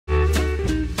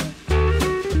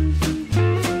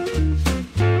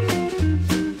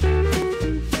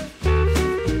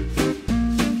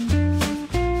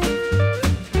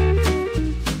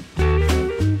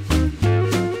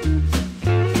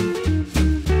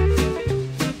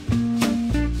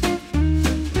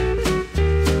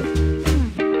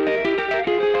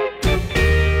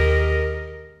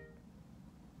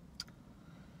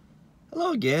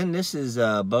again, this is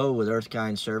Bo with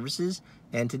Earthkind Services,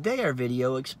 and today our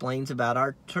video explains about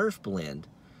our Turf Blend.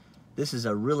 This is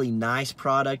a really nice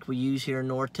product we use here in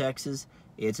North Texas.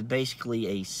 It's basically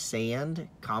a sand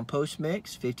compost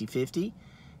mix, 50-50,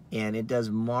 and it does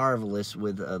marvelous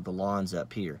with the lawns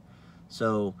up here.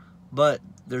 But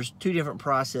there's two different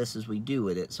processes we do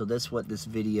with it, so that's what this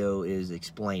video is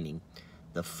explaining.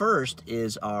 The first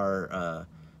is our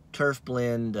Turf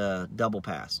Blend double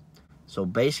pass. So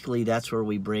basically that's where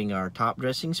we bring our top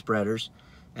dressing spreaders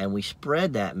and we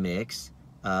spread that mix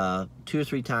 2 or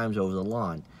 3 times over the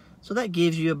lawn. So that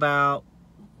gives you about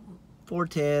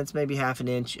 4/10, maybe half an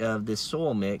inch of this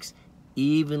soil mix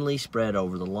evenly spread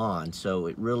over the lawn. So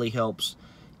it really helps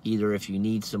either if you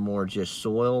need some more just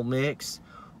soil mix,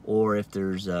 or if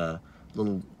there's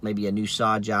maybe a new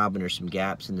sod job and there's some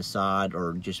gaps in the sod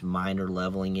or just minor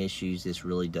leveling issues. This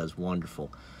really does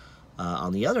wonderful.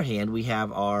 On the other hand, we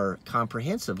have our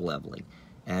comprehensive leveling,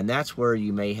 and that's where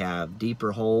you may have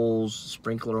deeper holes,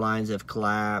 sprinkler lines have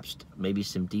collapsed, maybe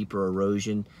some deeper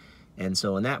erosion. And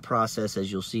so in that process,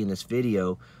 as you'll see in this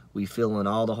video, we fill in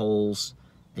all the holes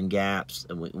and gaps,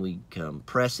 and we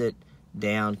compress it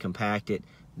down, compact it,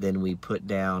 then we put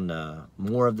down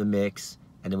more of the mix,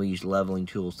 and then we use leveling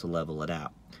tools to level it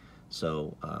out.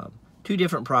 So two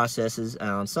different processes.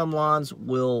 On some lawns,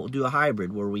 we'll do a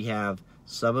hybrid where we have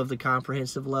some of the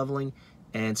comprehensive leveling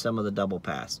and some of the double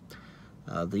pass.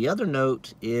 The other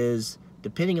note is,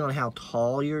 depending on how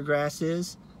tall your grass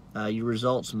is, your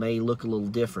results may look a little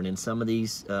different. In some of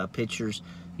these pictures,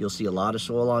 you'll see a lot of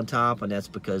soil on top, and that's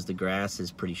because the grass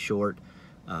is pretty short.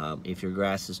 If your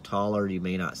grass is taller, you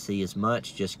may not see as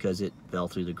much just because it fell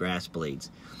through the grass blades.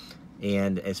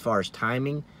 And as far as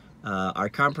timing, our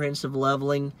comprehensive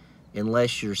leveling,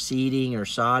 unless you're seeding or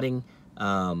sodding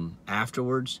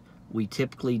afterwards, we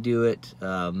typically do it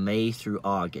May through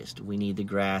August. We need the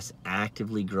grass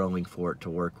actively growing for it to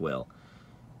work well.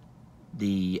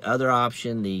 The other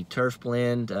option, the Turf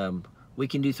Blend, we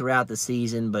can do throughout the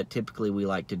season, but typically we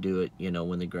like to do it,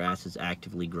 when the grass is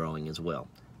actively growing as well.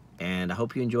 And I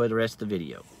hope you enjoy the rest of the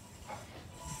video.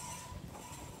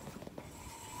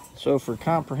 So for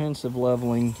comprehensive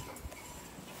leveling,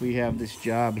 we have this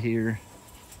job here.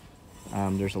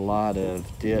 There's a lot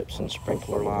of dips and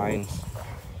sprinkler lines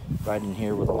right in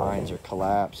here where the lines are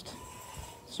collapsed.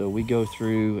 So we go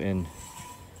through and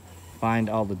find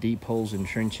all the deep holes and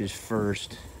trenches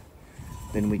first,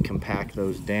 then we compact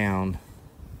those down.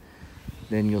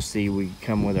 Then you'll see we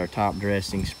come with our top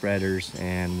dressing spreaders,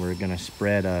 and we're gonna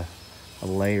spread a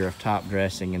layer of top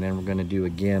dressing, and then we're gonna do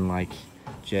again like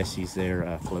Jesse's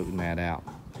there floating that out.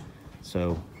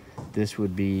 So this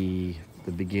would be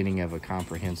the beginning of a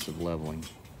comprehensive leveling.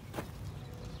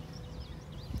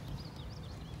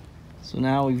 So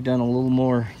now we've done a little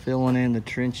more filling in the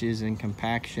trenches and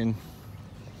compaction.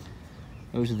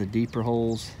 Those are the deeper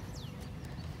holes.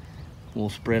 We'll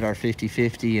spread our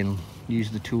 50-50 and use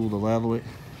the tool to level it.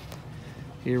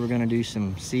 Here we're gonna do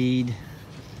some seed,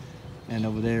 and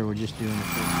over there we're just doing it.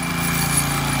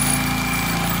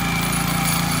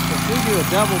 So if we do a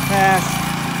double pass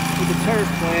with the Turf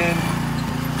Blend,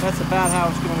 that's about how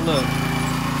it's gonna look.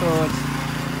 So it's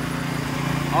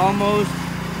almost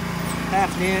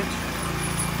half an inch.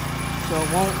 So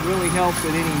it won't really help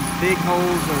with any big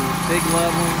holes or big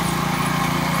leveling,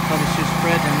 but it's just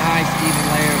spreading a nice even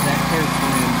layer of that Turf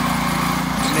Blend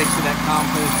mixed with that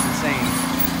compost and sand.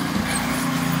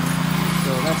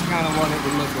 So that's kind of what it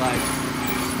would look like,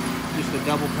 just a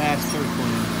double pass Turf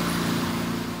Blend.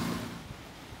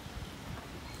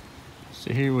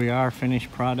 So here we are,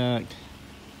 finished product.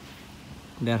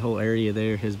 That whole area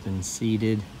there has been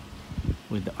seeded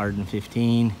with the Arden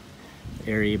 15.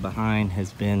 The area behind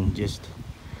has been just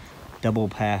double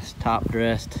pass top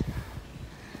dressed,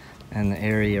 and the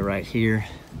area right here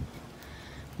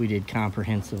we did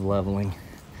comprehensive leveling.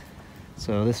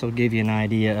 So this will give you an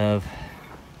idea of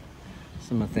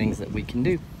some of the things that we can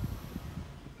do.